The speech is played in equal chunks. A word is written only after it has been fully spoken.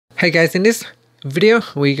Hey guys, in this video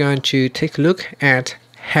we're going to take a look at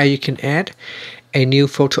how you can add a new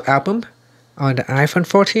photo album on the iPhone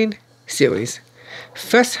 14 series.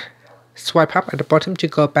 First, swipe up at the bottom to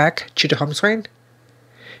go back to the home screen,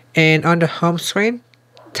 and on the home screen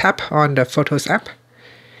tap on the Photos app.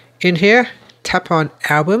 In here, tap on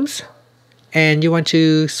Albums, and you want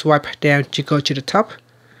to swipe down to go to the top.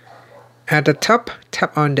 At the top,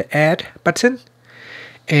 tap on the Add button,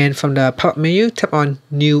 and from the pop-up menu, tap on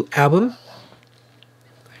New Album.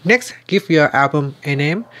 Next, give your album a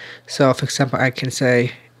name. So for example, I can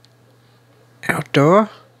say Outdoor,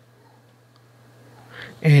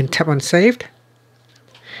 and tap on Saved.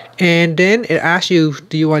 And then it asks you,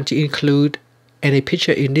 do you want to include any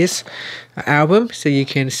picture in this album? So you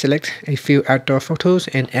can select a few outdoor photos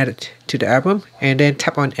and add it to the album, and then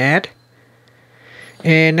tap on Add.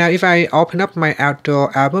 And now if I open up my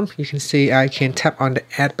outdoor album, you can see I can tap on the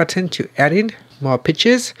Add button to add in more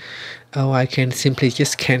pictures, or I can simply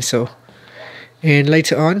just cancel. And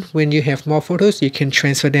later on, when you have more photos, you can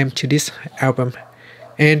transfer them to this album.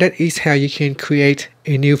 And that is how you can create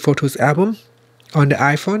a new photos album on the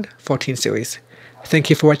iPhone 14 series. Thank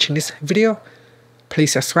you for watching this video.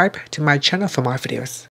 Please subscribe to my channel for more videos.